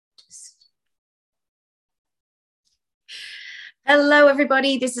Hello,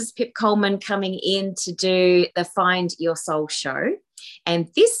 everybody. This is Pip Coleman coming in to do the Find Your Soul show. And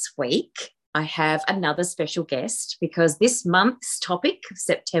this week, I have another special guest because this month's topic,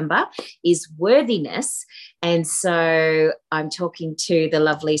 September, is worthiness. And so I'm talking to the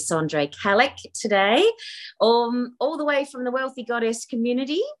lovely Sondre Kalik today, all the way from the Wealthy Goddess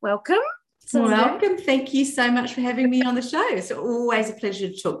community. Welcome. Sondre. Welcome. Thank you so much for having me on the show. It's always a pleasure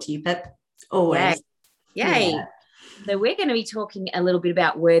to talk to you, Pip. Always. Yay. Yeah. So we're going to be talking a little bit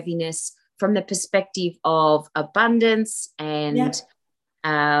about worthiness from the perspective of abundance and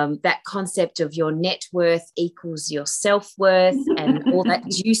that concept of your net worth equals your self-worth and all that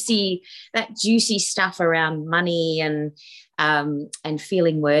juicy stuff around money and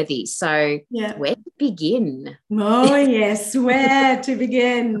feeling worthy. So where to begin? Oh, yes, where to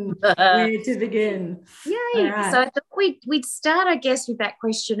begin? Where to begin? Yay. Right. So I thought we'd start, I guess, with that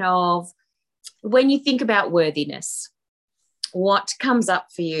question of, when you think about worthiness, what comes up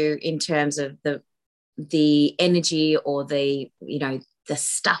for you in terms of the energy or the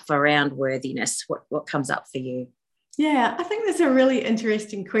stuff around worthiness? What comes up for you? Yeah, I think that's a really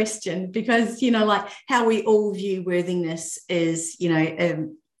interesting question because, like how we all view worthiness is,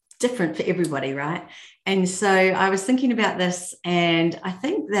 different for everybody, right? And so I was thinking about this, and I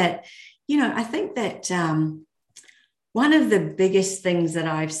think that one of the biggest things that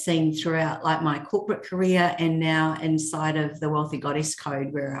I've seen throughout like my corporate career and now inside of the Wealthy Goddess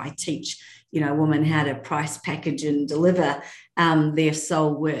Code, where I teach, women how to price, package and deliver their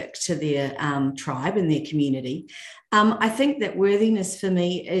soul work to their tribe and their community. I think that worthiness for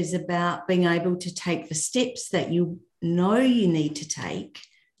me is about being able to take the steps that you need to take,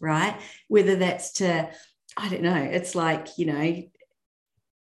 right? Whether that's to, I don't know, it's like,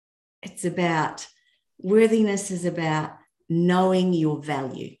 it's about, worthiness is about knowing your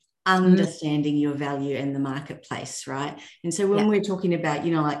value, understanding your value in the marketplace, right? And so when we're talking about,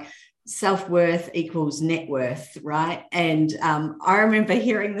 like self-worth equals net worth, right? And I remember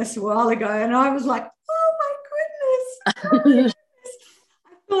hearing this a while ago and I was like, oh my goodness.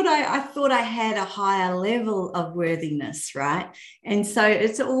 I thought I had a higher level of worthiness, right? And so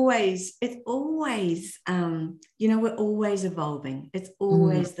it's always, we're always evolving. It's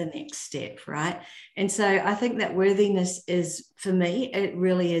always the next step, right? And so I think that worthiness is, for me, it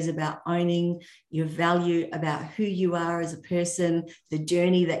really is about owning your value, about who you are as a person, the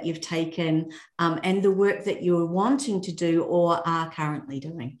journey that you've taken, and the work that you're wanting to do or are currently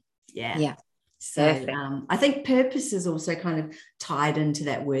doing. Yeah. So I think purpose is also kind of tied into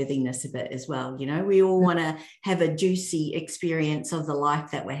that worthiness a bit as well. We all want to have a juicy experience of the life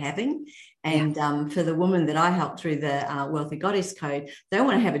that we're having. And for the woman that I help through the Wealthy Goddess Code, they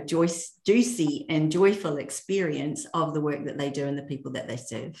want to have a juicy and joyful experience of the work that they do and the people that they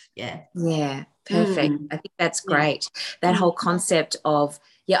serve. Yeah. Yeah. Perfect. I think that's great. That whole concept of,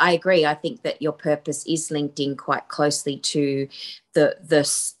 I agree. I think that your purpose is linked in quite closely to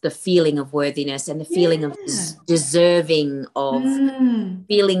the feeling of worthiness and the feeling of deserving of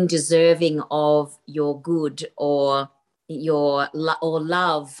feeling deserving of your good or your or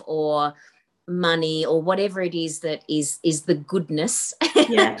love or money or whatever it is that is the goodness.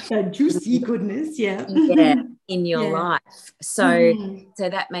 The juicy goodness. In your life. So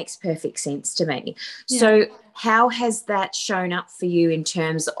that makes perfect sense to me. So how has that shown up for you in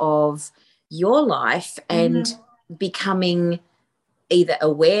terms of your life and becoming either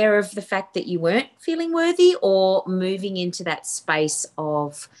aware of the fact that you weren't feeling worthy or moving into that space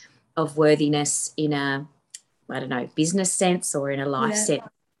of worthiness in a, I don't know, business sense or in a life sense?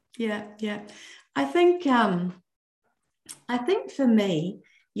 Yeah. I think for me,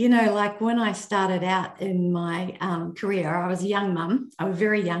 like when I started out in my career, I was a young mum. I was a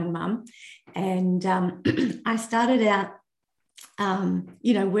very young mum. And I started out,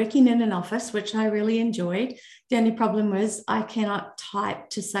 working in an office, which I really enjoyed. The only problem was I cannot type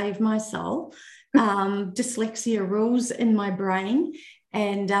to save my soul. Dyslexia rules in my brain.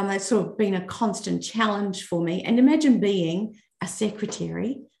 And it's sort of been a constant challenge for me. And imagine being a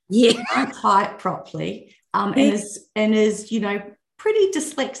secretary. Can't type properly. And is pretty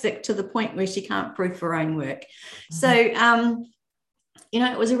dyslexic to the point where she can't proof her own work. So,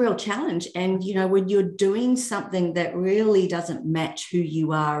 it was a real challenge. And, when you're doing something that really doesn't match who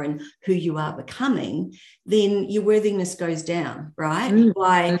you are and who you are becoming, then your worthiness goes down, right?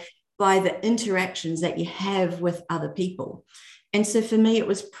 By the interactions that you have with other people. And so for me, it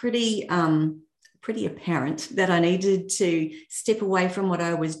was pretty apparent that I needed to step away from what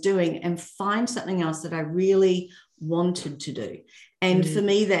I was doing and find something else that I really wanted to do. And for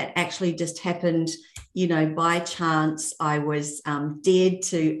me, that actually just happened, you know, by chance. I was dared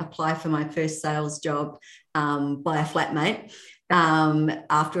to apply for my first sales job by a flatmate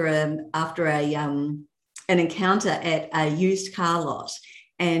after an encounter at a used car lot.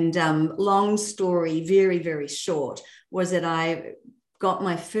 And long story, very, very short, was that I got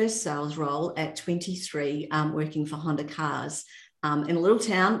my first sales role at 23, working for Honda Cars in a little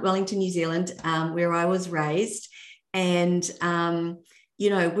town, Wellington, New Zealand, where I was raised. And, you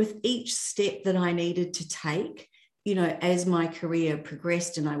know, with each step that I needed to take, you know, as my career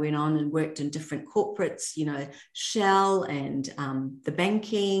progressed and I went on and worked in different corporates, you know, Shell and the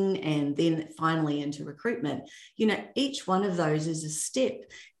banking, and then finally into recruitment, you know, each one of those is a step,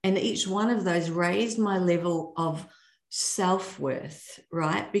 and each one of those raised my level of self-worth,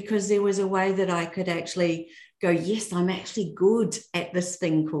 right? Because there was a way that I could actually go, yes, I'm actually good at this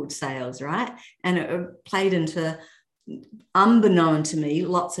thing called sales, right? And it played into, unbeknown to me,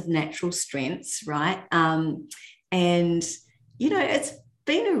 lots of natural strengths, right? And, you know, it's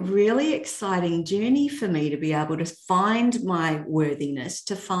been a really exciting journey for me to be able to find my worthiness,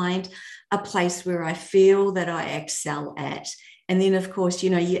 to find a place where I feel that I excel at. And then, of course, you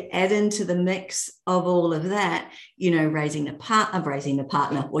know, you add into the mix of all of that, you know, raising a partner,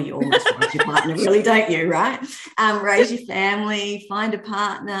 well, you almost raise your partner, really, don't you, right? Raise your family, find a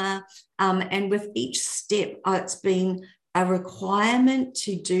partner. And with each step, it's been a requirement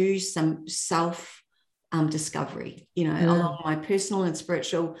to do some discovery, you know, along my personal and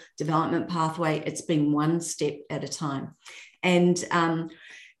spiritual development pathway. It's been one step at a time. And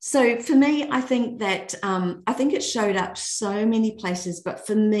so for me, I think that I think it showed up so many places. But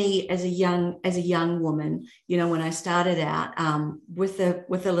for me, as a young woman, you know, when I started out with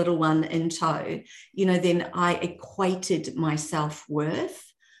a little one in tow, you know, then I equated my self-worth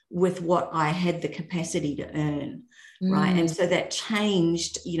with what I had the capacity to earn, right? And so that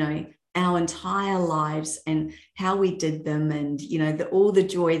changed, you know, our entire lives and how we did them, and, you know, all the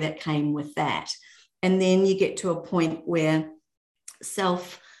joy that came with that. And then you get to a point where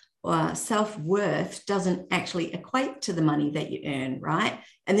self-worth doesn't actually equate to the money that you earn, right?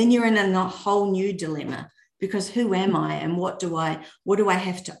 And then you're in a whole new dilemma, because who am I, and what do I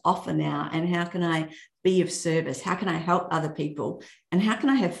have to offer now, and how can I be of service? How can I help other people? And how can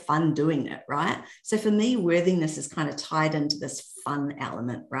I have fun doing it, right? So for me, worthiness is kind of tied into this fun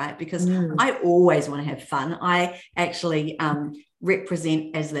element, right? Because I always want to have fun. I actually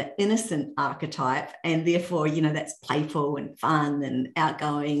represent as the innocent archetype, and therefore, you know, that's playful and fun and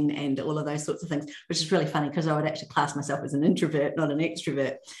outgoing and all of those sorts of things, which is really funny because I would actually class myself as an introvert, not an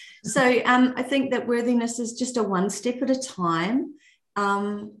extrovert. So I think that worthiness is just a one step at a time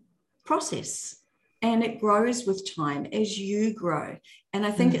process, and it grows with time as you grow. And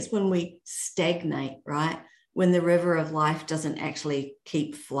I think it's when we stagnate, right, when the river of life doesn't actually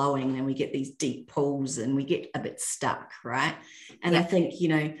keep flowing, and we get these deep pools and we get a bit stuck, right? And I think, you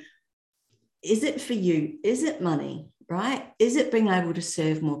know, is it for you? Is it money, right? Is it being able to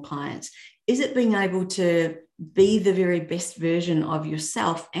serve more clients? Is it being able to be the very best version of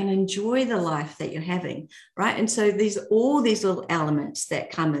yourself and enjoy the life that you're having, right? And so there's all these little elements that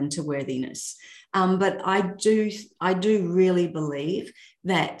come into worthiness. But I do really believe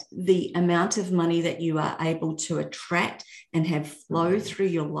that the amount of money that you are able to attract and have flow through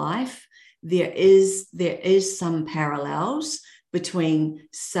your life, there is some parallels between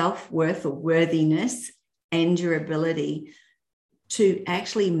self-worth or worthiness and your ability to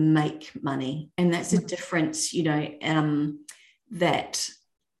actually make money. And that's a difference, you know, that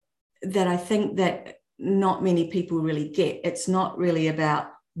I think that not many people really get. It's not really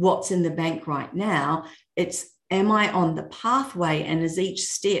about what's in the bank right now. It's, am I on the pathway, and is each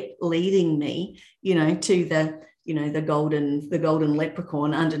step leading me, you know, to the golden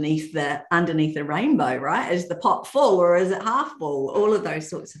leprechaun underneath the rainbow, right? Is the pot full or is it half full? All of those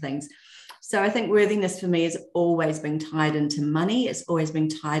sorts of things. So I think worthiness for me has always been tied into money. It's always been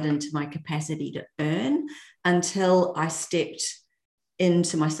tied into my capacity to earn, until I stepped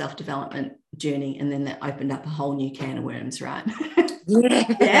into my self-development journey, and then that opened up a whole new can of worms, right?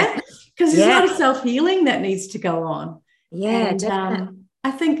 Yeah, because there's a lot of self-healing that needs to go on. And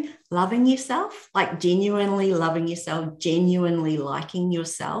I think loving yourself, like genuinely loving yourself, genuinely liking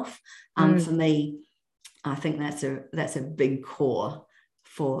yourself, for me, I think that's a big core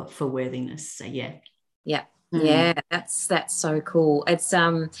for worthiness. So that's so cool. It's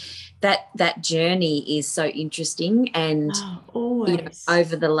that journey is so interesting, and you know,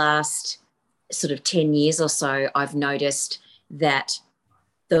 over the last sort of 10 years or so, I've noticed that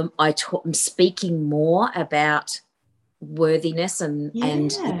I'm speaking more about worthiness and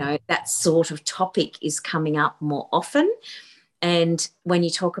that sort of topic is coming up more often. And when you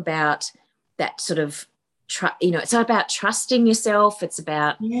talk about that sort of it's about trusting yourself. It's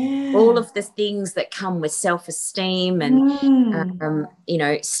about all of the things that come with self-esteem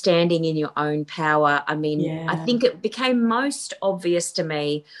and, standing in your own power. I mean, I think it became most obvious to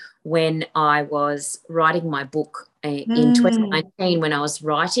me when I was writing my book in 2019, when I was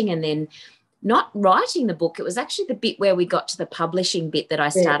writing and then not writing the book. It was actually the bit where we got to the publishing bit that I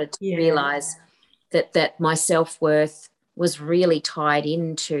started to realise that my self-worth was really tied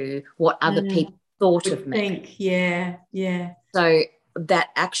into what other people thought of me. So that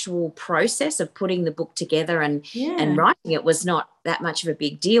actual process of putting the book together and writing it was not that much of a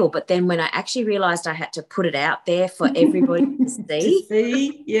big deal. But then when I actually realised I had to put it out there for everybody to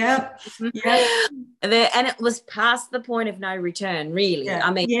see. And it was past the point of no return, really.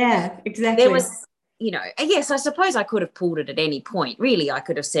 I mean, exactly. There was, yes, I suppose I could have pulled it at any point. Really, I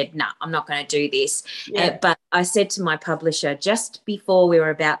could have said, no, I'm not going to do this. But I said to my publisher just before we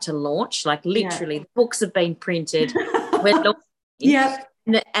were about to launch, like literally the books have been printed. We're launching.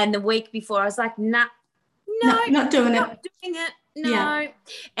 And the week before I was like, no, not doing it. No.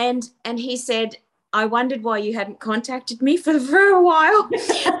 And he said, I wondered why you hadn't contacted me for a while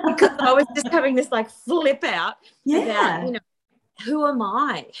because I was just having this like flip out about, who am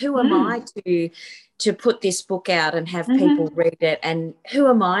I? Who am I to put this book out and have people read it? And who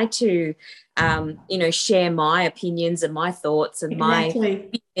am I to, share my opinions and my thoughts and my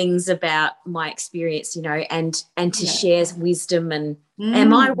feelings about my experience, and to share wisdom and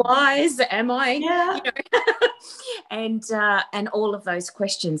am I wise? Am I, and all of those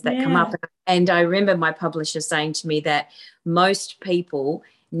questions that come up. And I remember my publisher saying to me that most people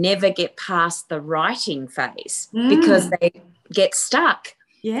never get past the writing phase because they get stuck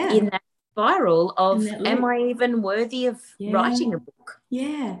in that spiral of am I even worthy of writing a book?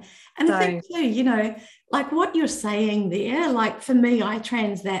 And I think too, like what you're saying there, like for me, I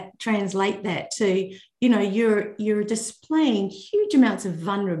translate that to, you're displaying huge amounts of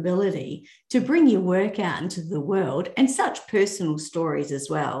vulnerability to bring your work out into the world and such personal stories as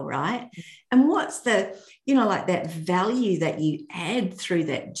well, right? And what's the, like that value that you add through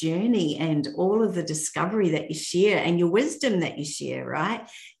that journey and all of the discovery that you share and your wisdom that you share, right?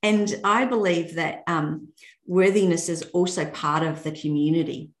 And I believe that worthiness is also part of the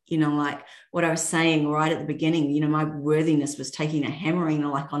community. Like what I was saying right at the beginning, my worthiness was taking a hammering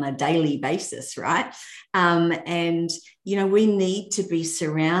like on a daily basis, right? And, we need to be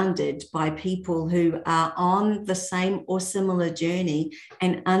surrounded by people who are on the same or similar journey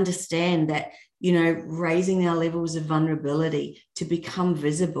and understand that, raising our levels of vulnerability to become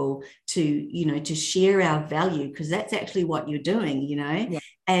visible, to share our value, because that's actually what you're doing,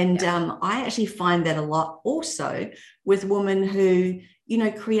 And I actually find that a lot also with women who,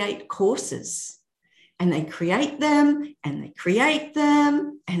 create courses and they create them and they create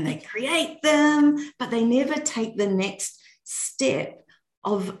them and they create them, but they never take the next step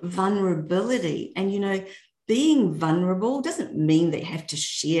of vulnerability. And, being vulnerable doesn't mean they have to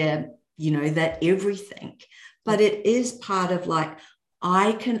share, that everything, but it is part of like,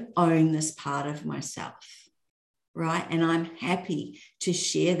 I can own this part of myself, right? And I'm happy to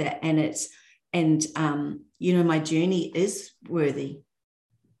share that. And my journey is worthy,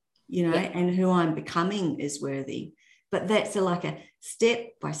 and who I'm becoming is worthy. But that's like a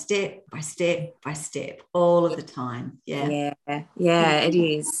step by step by step by step all of the time. It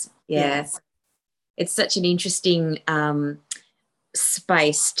is. It's such an interesting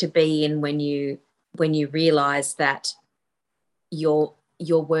space to be in when you realize that your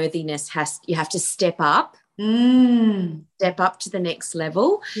worthiness you have to step up to the next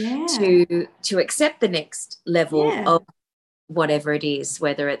level to accept the next level of whatever it is,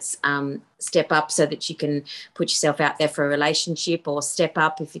 whether it's step up so that you can put yourself out there for a relationship, or step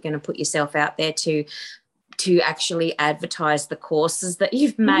up if you're going to put yourself out there to actually advertise the courses that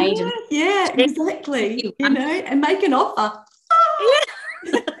you've made. Exactly. And make an offer.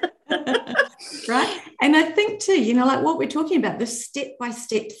 Right. And I think too, like what we're talking about, this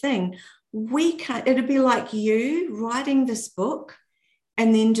step-by-step thing, it'd be like you writing this book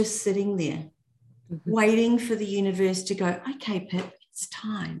and then just sitting there waiting for the universe to go, okay, Pip, it's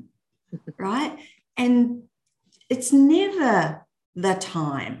time. Right. And it's never the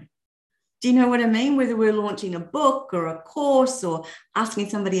time. Do you know what I mean? Whether we're launching a book or a course or asking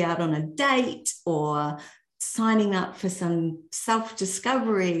somebody out on a date or signing up for some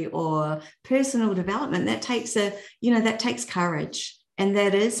self-discovery or personal development, that takes courage, and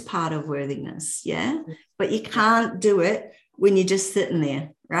that is part of worthiness. But you can't do it when you're just sitting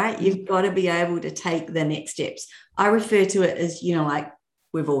there, right? You've got to be able to take the next steps. I refer to it as, like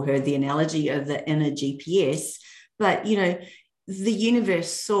we've all heard the analogy of the inner GPS, but, the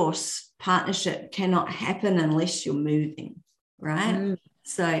universe source partnership cannot happen unless you're moving, right?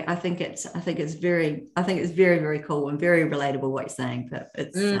 So I think it's very, very cool and very relatable what you're saying, but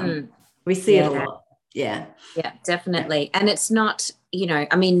it's we see it a lot. Yeah, definitely. And it's not,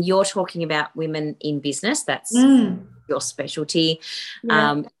 you're talking about women in business. That's your specialty.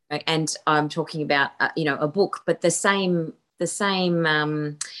 And I'm talking about a book, but the same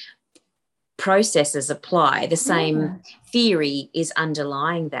processes apply. The same theory is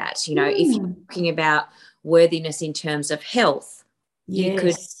underlying that. If you're talking about worthiness in terms of health,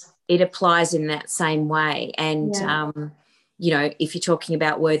 it applies in that same way. And if you're talking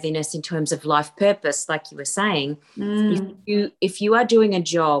about worthiness in terms of life purpose, like you were saying, if you are doing a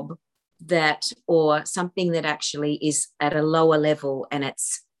job or something that actually is at a lower level and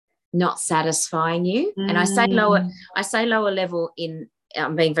it's not satisfying you, and I say lower level in,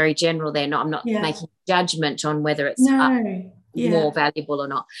 I'm being very general there. I'm not making judgment on whether it's more valuable or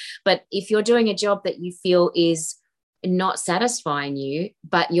not. But if you're doing a job that you feel is not satisfying you,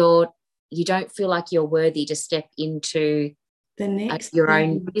 but you don't feel like you're worthy to step into the next your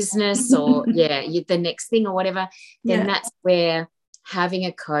own business or the next thing or whatever, then that's where having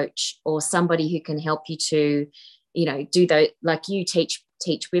a coach or somebody who can help you to, do those, like you teach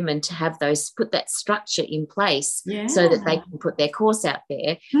women to have put that structure in place so that they can put their course out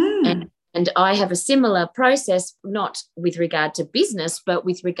there. And I have a similar process, not with regard to business, but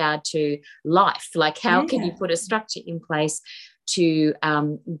with regard to life. Like how can you put a structure in place to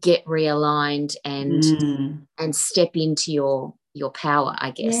get realigned and step into your power,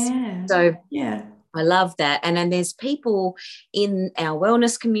 I guess. So I love that. And then there's people in our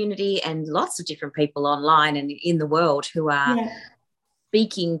wellness community and lots of different people online and in the world who are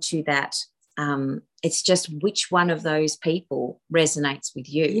speaking to that. It's just which one of those people resonates with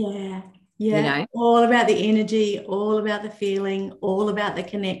you. All about the energy, all about the feeling, all about the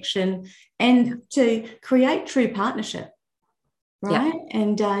connection, and to create true partnership, right?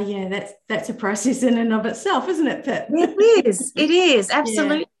 And that's a process in and of itself, isn't it, Pip? It is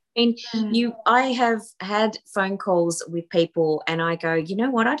absolutely. I mean, I have had phone calls with people and I go, you know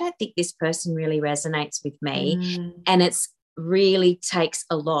what, I don't think this person really resonates with me. And it's really takes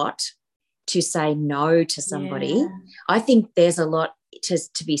a lot to say no to somebody. I think there's a lot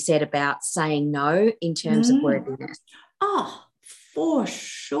to be said about saying no in terms of worthiness. Oh, for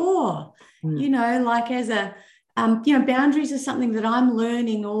sure. Like as a boundaries are something that I'm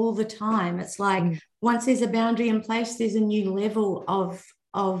learning all the time. It's like once there's a boundary in place, there's a new level of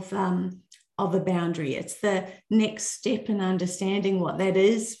a boundary. It's the next step in understanding what that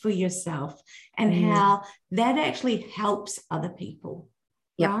is for yourself and how that actually helps other people,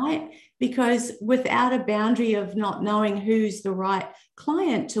 right? Because without a boundary of not knowing who's the right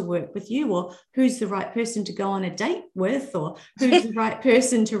client to work with you, or who's the right person to go on a date with, or who's the right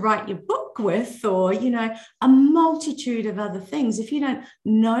person to write your book with, or, a multitude of other things. If you don't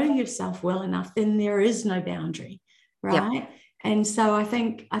know yourself well enough, then there is no boundary, right? And so I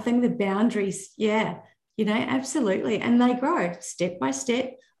think the boundaries, absolutely. And they grow step by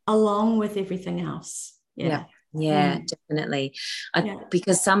step along with everything else. Definitely.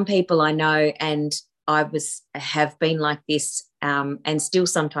 Because some people I know, and I have been like this, and still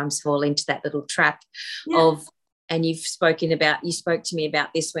sometimes fall into that little trap of, and you spoke to me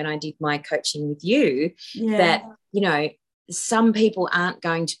about this when I did my coaching with you, that, some people aren't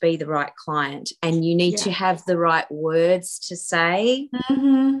going to be the right client, and you need to have the right words to say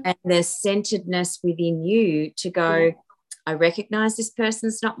and the centeredness within you to go, I recognize this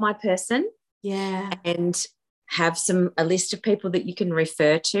person's not my person. And have a list of people that you can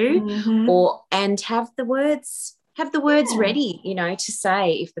refer to, and have the words ready, to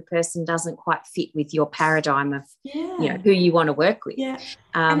say if the person doesn't quite fit with your paradigm of, who you want to work with.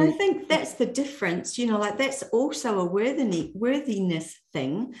 And I think that's the difference, like that's also a worthiness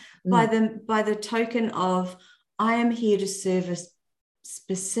thing by the token of, I am here to serve a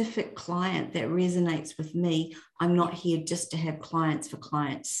specific client that resonates with me. I'm not here just to have clients for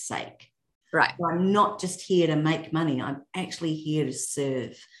clients' sake. Right. So I'm not just here to make money. I'm actually here to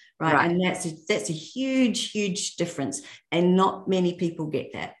serve. Right. And that's a huge, huge difference. And not many people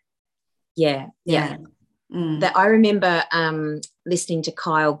get that. That I remember listening to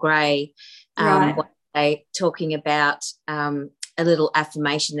Kyle Gray one day talking about a little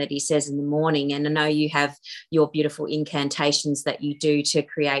affirmation that he says in the morning. And I know you have your beautiful incantations that you do to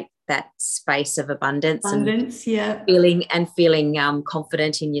create that space of abundance and feeling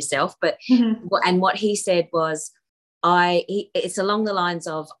confident in yourself. But and what he said was, it's along the lines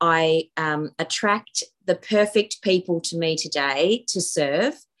of I attract the perfect people to me today to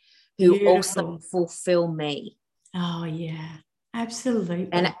serve, who also fulfill me. Oh, yeah, absolutely.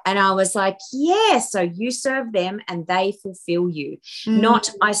 And I was like, yeah, so you serve them and they fulfill you. Not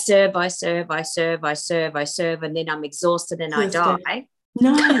I serve, and then I'm exhausted and I die.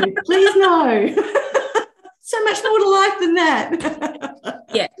 No, please no. So much more to life than that.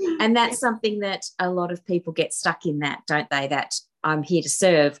 Yeah, and that's something that a lot of people get stuck in, that, don't they? That I'm here to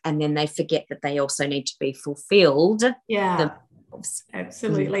serve, and then they forget that they also need to be fulfilled. Yeah,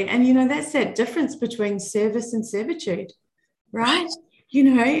 absolutely. And, you know, that's that difference between service and servitude, right? You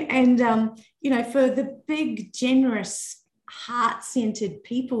know, and, you know, for the big, generous, heart-centered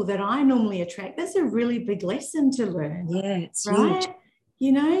people that I normally attract, that's a really big lesson to learn. Yeah, it's right? huge.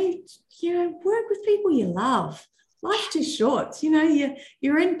 You know, work with people you love. Life's too short. You know,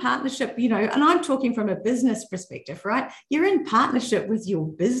 you're in partnership, you know, and I'm talking from a business perspective, right? You're in partnership with your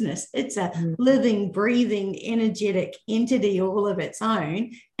business. It's a living, breathing, energetic entity all of its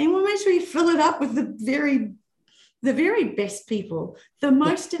own. And we'll make sure you fill it up with the very best people, the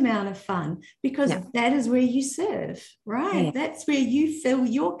most amount of fun, because that is where you serve, right? Yeah. That's where you fill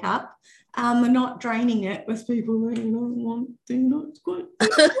your cup. And not draining it with people that you don't want to, not good,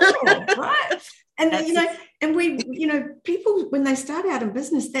 right? And then, you know, and we, you know, people when they start out in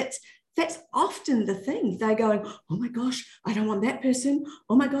business, that's often the thing. They're going, oh my gosh, I don't want that person.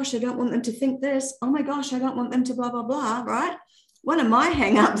 Oh my gosh, I don't want them to think this. Oh my gosh, I don't want them to blah blah blah. Right? One of my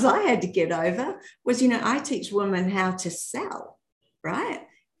hang-ups I had to get over was, you know, I teach women how to sell, right?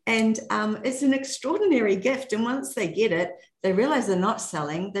 And it's an extraordinary gift. And once they get it, they realize they're not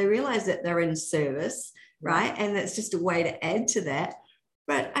selling. They realize that they're in service, right? And that's just a way to add to that.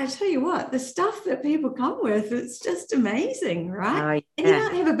 But I tell you what, the stuff that people come with, it's just amazing, right? And you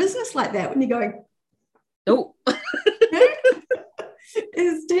don't have a business like that when you're going, oh,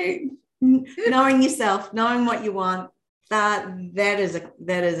 it's knowing yourself, knowing what you want. That is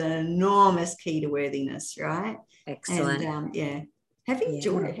an enormous key to worthiness, right? Excellent. And having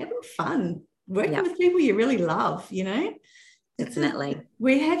joy, having fun, working with people you really love, you know. Definitely.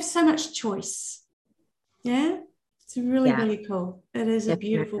 We have so much choice. Yeah. It's really, really cool. It is a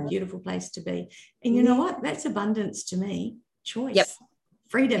beautiful, beautiful place to be. And you know what? That's abundance to me. Choice.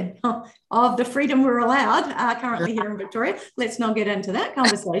 Freedom. Of the freedom we're allowed currently here in Victoria. Let's not get into that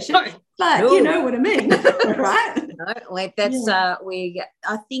conversation. But you know what I mean, right? No, that's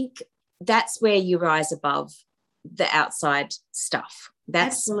I think that's where you rise above the outside stuff.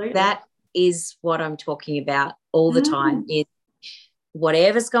 That is what I'm talking about all the time. Is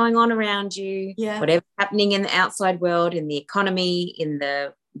whatever's going on around you, whatever's happening in the outside world, in the economy, in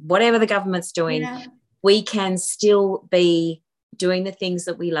the whatever the government's doing, we can still be doing the things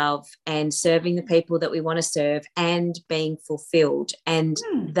that we love and serving the people that we want to serve and being fulfilled. And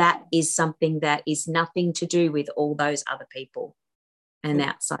that is something that is nothing to do with all those other people and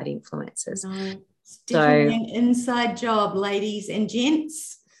outside influences. No, it's definitely an inside job, ladies and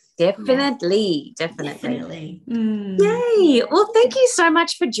gents. Definitely. Yay. Well, thank you so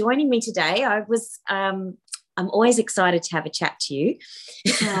much for joining me today. I'm always excited to have a chat to you.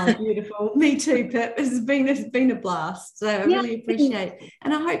 Oh, beautiful. Me too, Pip. It's been a blast. So I really appreciate it.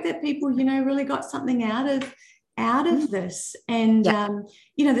 And I hope that people, you know, really got something out of this. And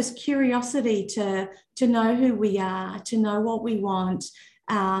you know, this curiosity to know who we are, to know what we want.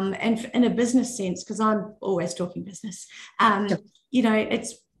 And in a business sense, because I'm always talking business, you know,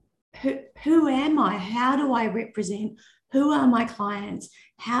 it's who am I? How do I represent? Who are my clients?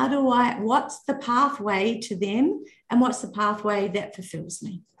 What's the pathway to them? And what's the pathway that fulfills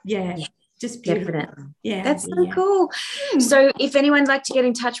me? Just beautiful. Definitely. That's so cool. So if anyone'd like to get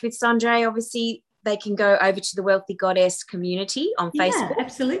in touch with Sandre, obviously they can go over to the Wealthy Goddess community on Facebook.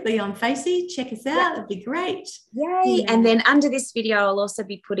 Absolutely. On Facey, check us out. It'd be great. Yay. And then under this video, I'll also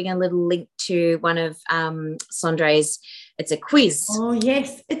be putting a little link to one of Sandre's. It's a quiz. Oh,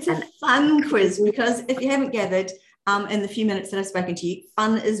 yes. It's a fun quiz, because if you haven't gathered, in the few minutes that I've spoken to you,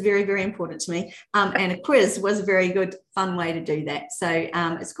 fun is very, very important to me. And a quiz was a very good, fun way to do that. So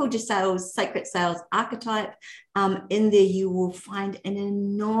it's called your Sacred Sales Archetype. In there, you will find an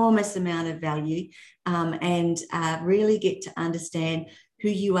enormous amount of value and really get to understand who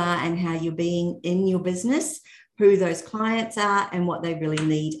you are and how you're being in your business, who those clients are, and what they really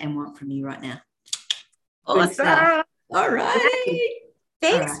need and want from you right now. Awesome. All right.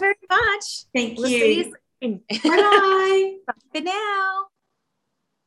 Thanks very much. Thank you. See you soon. Bye. Bye for now.